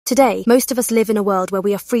Today, most of us live in a world where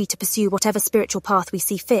we are free to pursue whatever spiritual path we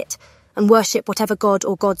see fit, and worship whatever god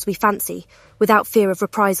or gods we fancy, without fear of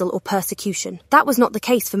reprisal or persecution. That was not the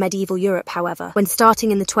case for medieval Europe, however, when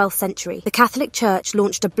starting in the 12th century, the Catholic Church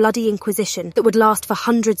launched a bloody inquisition that would last for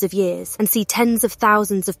hundreds of years and see tens of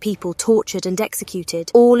thousands of people tortured and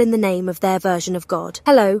executed, all in the name of their version of God.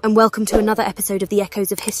 Hello, and welcome to another episode of the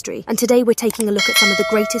Echoes of History, and today we're taking a look at some of the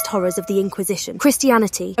greatest horrors of the Inquisition.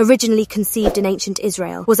 Christianity, originally conceived in ancient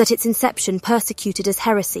Israel, was at its inception persecuted as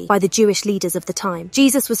heresy by the Jewish leaders of the time.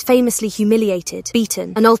 Jesus was famously humiliated,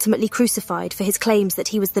 beaten, and ultimately crucified for his claims that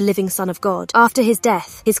he was the living Son of God. After his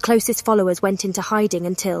death, his closest followers went into hiding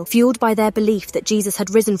until, fueled by their belief that Jesus had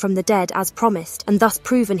risen from the dead as promised, and thus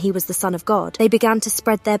proven he was the Son of God, they began to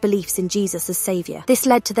spread their beliefs in Jesus as Saviour. This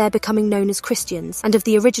led to their becoming known as Christians, and of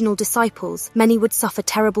the original disciples, many would suffer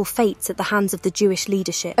terrible fates at the hands of the Jewish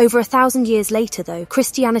leadership. Over 1,000 years later, though,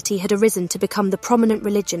 Christianity had arisen to become the prominent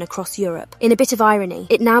religion across Europe. In a bit of irony,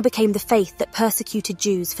 it now became the faith that persecuted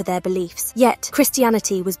Jews for their beliefs. Yet,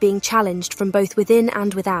 Christianity was being challenged from both within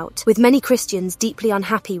and without, with many Christians deeply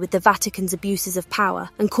unhappy with the Vatican's abuses of power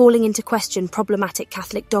and calling into question problematic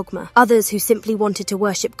Catholic dogma. Others who simply wanted to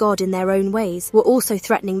worship God in their own ways were also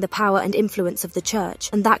threatening the power and influence of the Church,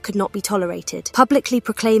 and that could not be tolerated. Publicly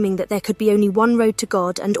proclaiming that there could be only one road to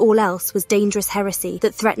God and all else was dangerous heresy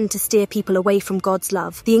that threatened to steer people away from God's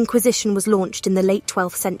love, the Inquisition was launched in the late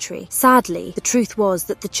 12th century. Sadly, the truth was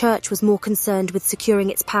that the Church was more concerned with securing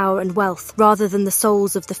its power and wealth rather than the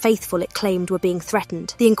souls of the faithful it claimed were being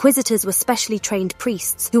threatened. The Inquisitors were specially trained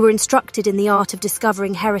priests who were instructed in the art of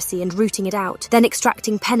discovering heresy and rooting it out, then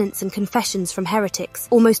extracting penance and confessions from heretics,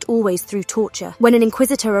 almost always through torture. When an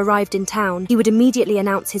Inquisitor arrived in town, he would immediately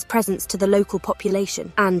announce his presence to the local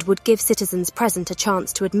population and would give citizens present a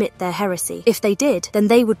chance to admit their heresy. If they did, then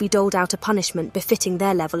they would be doled out a punishment befitting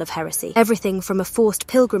their level of heresy. Everything from a forced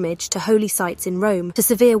pilgrimage to holy sites in Rome to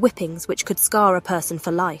severe whippings which could scar a person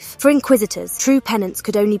for life. For Inquisitors, true penance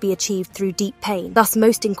could only be achieved through deep pain. Thus,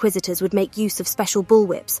 most Inquisitors would make use of special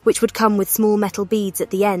bullwhips, which would come with small metal beads at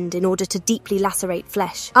the end in order to deeply lacerate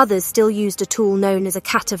flesh. Others still used a tool known as a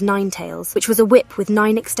cat of nine tails, which was a whip with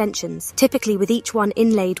 9 extensions, typically with each one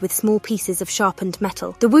inlaid with small pieces of sharpened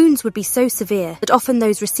metal. The wounds would be so severe that often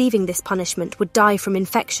those receiving this punishment would die from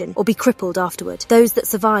infection or be crippled afterward. Those that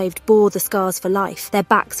survived bore the scars for life, their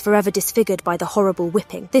backs forever disfigured by the horrible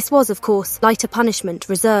whipping. This was, of course, lighter punishment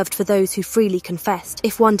reserved for those who freely confessed.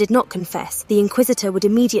 If one did not confess, the Inquisitor would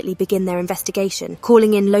immediately begin their investigation,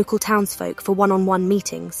 calling in local townsfolk for one-on-one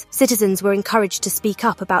meetings. Citizens were encouraged to speak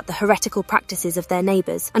up about the heretical practices of their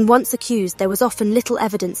neighbours, and once accused, there was often little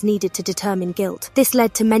evidence needed to determine guilt. This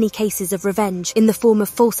led to many cases of revenge, in the form of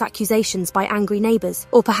false accusations by angry neighbours,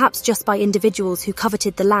 or perhaps just by individuals who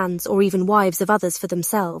coveted the lands or even wives of others for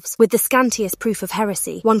themselves. With the scantiest proof of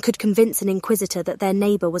heresy, one could convince an Inquisitor that their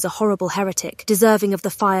neighbour was a horrible heretic, deserving of the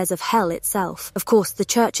fires of hell itself. Of course, the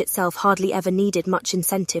Church itself hardly ever needed much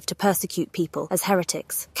incentive to persecute people as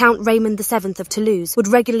heretics. Count Raymond VII of Toulouse would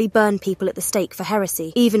regularly burn people at the stake for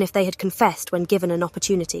heresy, even if they had confessed when given an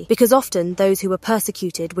opportunity, because often those who were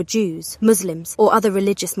persecuted were Jews, Muslims, or other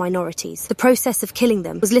religious minorities. The process of killing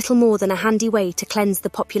them was little more than a handy way to cleanse the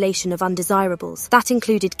population of undesirables. That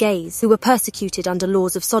included gays, who were persecuted under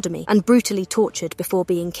laws of sodomy and brutally tortured before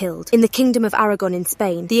being killed. In the Kingdom of Aragon in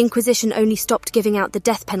Spain, the Inquisition only stopped giving out the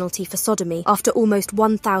death penalty for sodomy after almost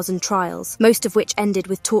 1,000 trials, most of which ended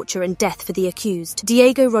with torture and death for the accused.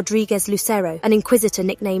 Diego Rodriguez Lucero, an Inquisitor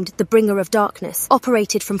nicknamed the Bringer of Darkness,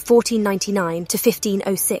 operated from 1499 to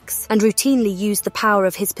 1506 and routinely used the power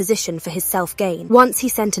of his position for his self-gain. Once he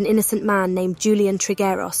sent an innocent man named Julian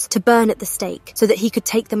Trigueros to burn at the stake so that he could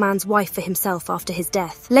take the man's wife for himself after his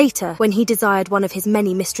death. Later, when he desired one of his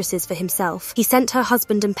many mistresses for himself, he sent her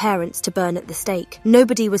husband and parents to burn at the stake.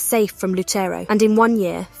 Nobody was safe from Lucero, and in 1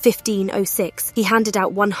 year, 1506, he handed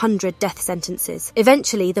out 100 death sentences.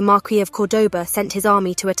 Eventually, the Marquis of Cordoba sent his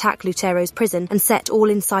army to attack Lucero's prison and set all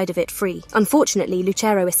inside of it free. Unfortunately,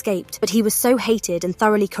 Lucero escaped, but he was so hated and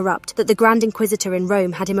thoroughly corrupt that the Grand Inquisitor in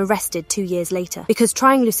Rome had him arrested 2 years later. Because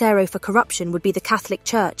trying Lucero for corruption would be the Catholic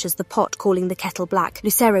Church as the pot calling the kettle black,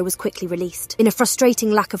 Lucero was quickly released. In a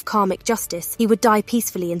frustrating lack of karmic justice, he would die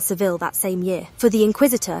peacefully in Seville that same year. For the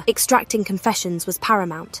Inquisitor, extracting confessions was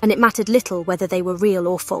paramount, and it mattered little whether they were real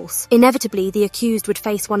or false. Inevitably, the accused would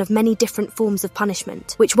face one one of many different forms of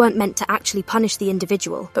punishment, which weren't meant to actually punish the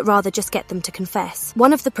individual, but rather just get them to confess.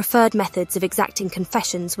 One of the preferred methods of exacting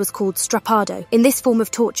confessions was called strappado. In this form of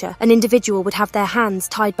torture, an individual would have their hands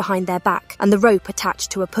tied behind their back and the rope attached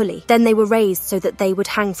to a pulley. Then they were raised so that they would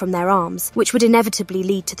hang from their arms, which would inevitably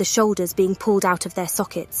lead to the shoulders being pulled out of their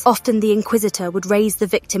sockets. Often the inquisitor would raise the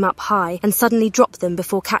victim up high and suddenly drop them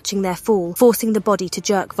before catching their fall, forcing the body to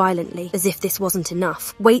jerk violently. As if this wasn't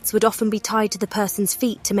enough, weights would often be tied to the person's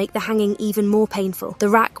feet to make the hanging even more painful. The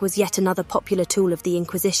rack was yet another popular tool of the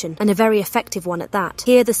Inquisition, and a very effective one at that.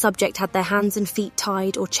 Here the subject had their hands and feet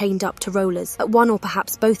tied or chained up to rollers, at one or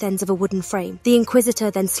perhaps both ends of a wooden frame. The inquisitor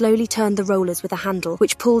then slowly turned the rollers with a handle,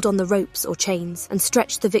 which pulled on the ropes or chains, and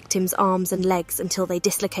stretched the victim's arms and legs until they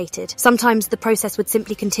dislocated. Sometimes the process would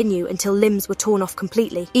simply continue until limbs were torn off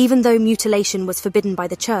completely. Even though mutilation was forbidden by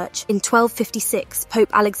the Church, in 1256, Pope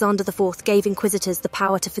Alexander IV gave inquisitors the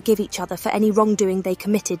power to forgive each other for any wrongdoing they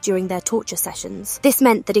committed during their torture sessions. This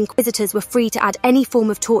meant that inquisitors were free to add any form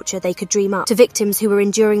of torture they could dream up to victims who were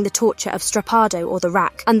enduring the torture of strappado or the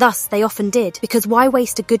rack, and thus they often did, because why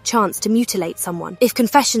waste a good chance to mutilate someone? If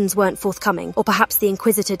confessions weren't forthcoming, or perhaps the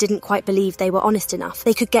inquisitor didn't quite believe they were honest enough,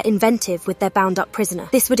 they could get inventive with their bound-up prisoner.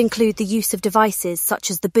 This would include the use of devices such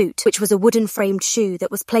as the boot, which was a wooden-framed shoe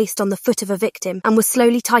that was placed on the foot of a victim and was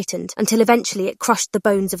slowly tightened until eventually it crushed the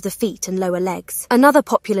bones of the feet and lower legs. Another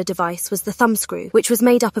popular device was the thumbscrew, which was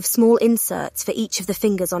made up of small inserts for each of the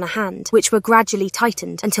fingers on a hand, which were gradually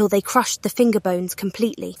tightened until they crushed the finger bones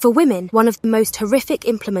completely. For women, one of the most horrific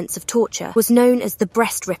implements of torture was known as the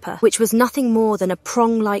breast ripper, which was nothing more than a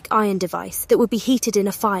prong-like iron device that would be heated in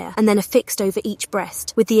a fire and then affixed over each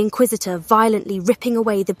breast, with the inquisitor violently ripping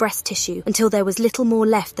away the breast tissue until there was little more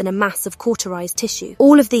left than a mass of cauterized tissue.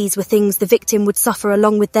 All of these were things the victim would suffer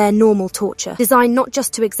along with their normal torture, designed not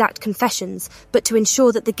just to exact confessions, but to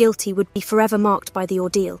ensure that the guilty would be forever marked by the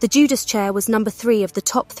ordeal. The Judas chair was number 3 of the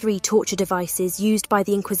top 3 torture devices used by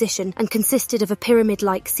the Inquisition and consisted of a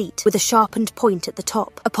pyramid-like seat with a sharpened point at the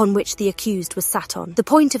top, upon which the accused was sat on. The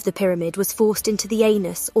point of the pyramid was forced into the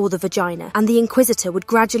anus or the vagina, and the inquisitor would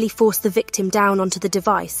gradually force the victim down onto the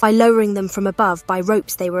device by lowering them from above by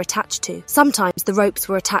ropes they were attached to. Sometimes the ropes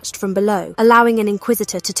were attached from below, allowing an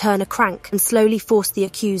inquisitor to turn a crank and slowly force the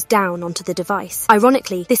accused down onto the device.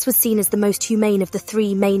 Ironically, this was seen as the most humane of the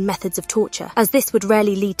 3 main methods of torture, as this would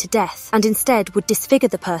rarely lead to death, and instead would disfigure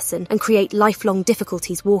the person and create lifelong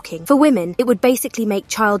difficulties walking. For women, it would basically make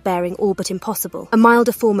childbearing all but impossible. A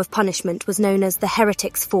milder form of punishment was known as the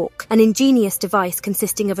heretic's fork, an ingenious device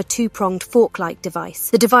consisting of a 2-pronged fork-like device.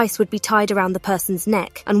 The device would be tied around the person's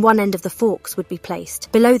neck, and one end of the forks would be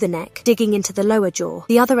placed below the neck, digging into the lower jaw.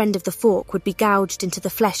 The other end of the fork would be gouged into the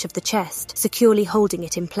flesh of the chest, securely holding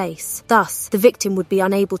it in place. Thus, the victim would be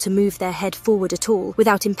unable to move their head forward at all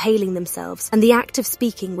without impaling themselves, and the act of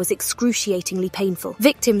speaking was excruciatingly painful.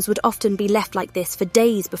 Victims would often be left like this for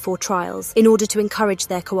days before trials in order to encourage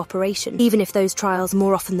their cooperation, even if those trials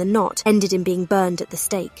more often than not ended in being burned at the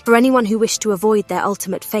stake. For anyone who wished to avoid their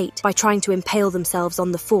ultimate fate by trying to impale themselves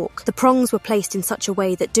on the fork, the prongs were placed in such a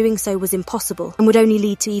way that doing so was impossible and would only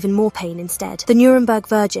lead to even more pain instead. The Nuremberg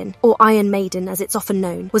Virgin, or Iron Maiden as it's often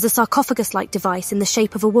known, was a sarcophagus-like device in the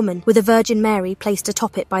shape of a woman, with a Virgin Mary placed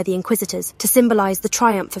atop it by the inquisitors to symbolize the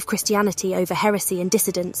triumph of Christianity over heresy and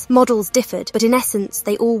dissidents. Models differed, but in essence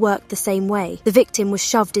they all worked the same way. The victim was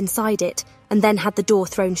shoved inside it, and then had the door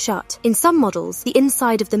thrown shut. In some models, the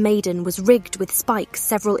inside of the maiden was rigged with spikes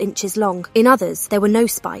several inches long. In others, there were no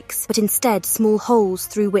spikes, but instead small holes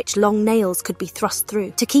through which long nails could be thrust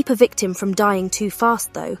through. To keep a victim from dying too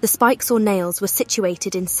fast, though, the spikes or nails were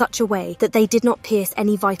situated in such a way that they did not pierce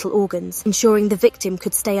any vital organs, ensuring the victim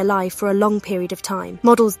could stay alive for a long period of time.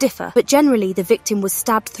 Models differ, but generally the victim was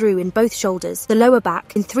stabbed through in both shoulders, the lower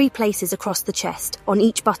back, in 3 places across the chest, on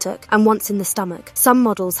each buttock, and once in the stomach. Some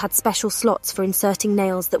models had special slots for inserting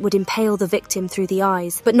nails that would impale the victim through the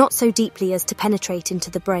eyes, but not so deeply as to penetrate into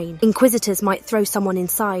the brain. Inquisitors might throw someone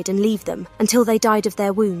inside and leave them until they died of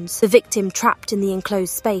their wounds, the victim trapped in the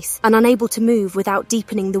enclosed space and unable to move without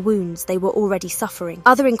deepening the wounds they were already suffering.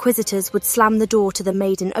 Other inquisitors would slam the door to the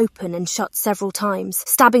maiden open and shut several times,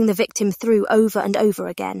 stabbing the victim through over and over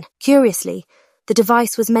again. Curiously, the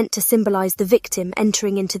device was meant to symbolize the victim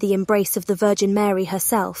entering into the embrace of the Virgin Mary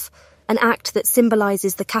herself, an act that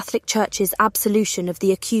symbolizes the Catholic Church's absolution of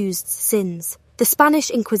the accused's sins. The Spanish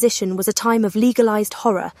Inquisition was a time of legalized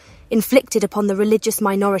horror inflicted upon the religious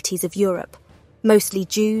minorities of Europe, mostly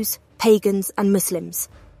Jews, pagans, and Muslims.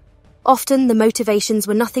 Often the motivations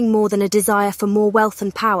were nothing more than a desire for more wealth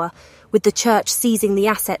and power, with the Church seizing the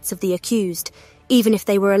assets of the accused, even if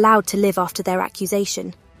they were allowed to live after their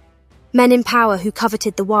accusation. Men in power who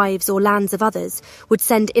coveted the wives or lands of others would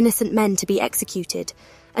send innocent men to be executed,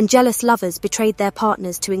 and jealous lovers betrayed their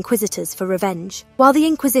partners to inquisitors for revenge. While the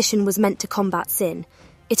Inquisition was meant to combat sin,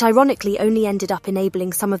 it ironically only ended up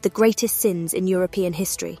enabling some of the greatest sins in European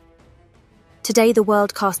history. Today, the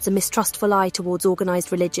world casts a mistrustful eye towards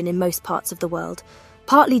organised religion in most parts of the world,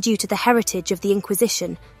 partly due to the heritage of the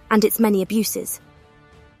Inquisition and its many abuses.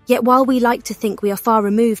 Yet while we like to think we are far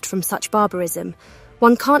removed from such barbarism,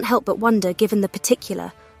 one can't help but wonder, given the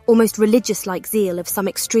particular, almost religious-like zeal of some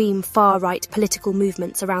extreme far-right political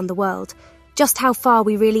movements around the world, just how far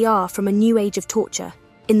we really are from a new age of torture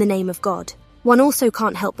in the name of God. One also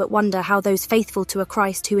can't help but wonder how those faithful to a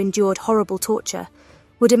Christ who endured horrible torture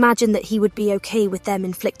would imagine that he would be okay with them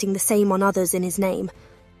inflicting the same on others in his name.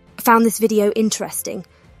 I found this video interesting.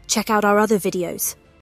 Check out our other videos.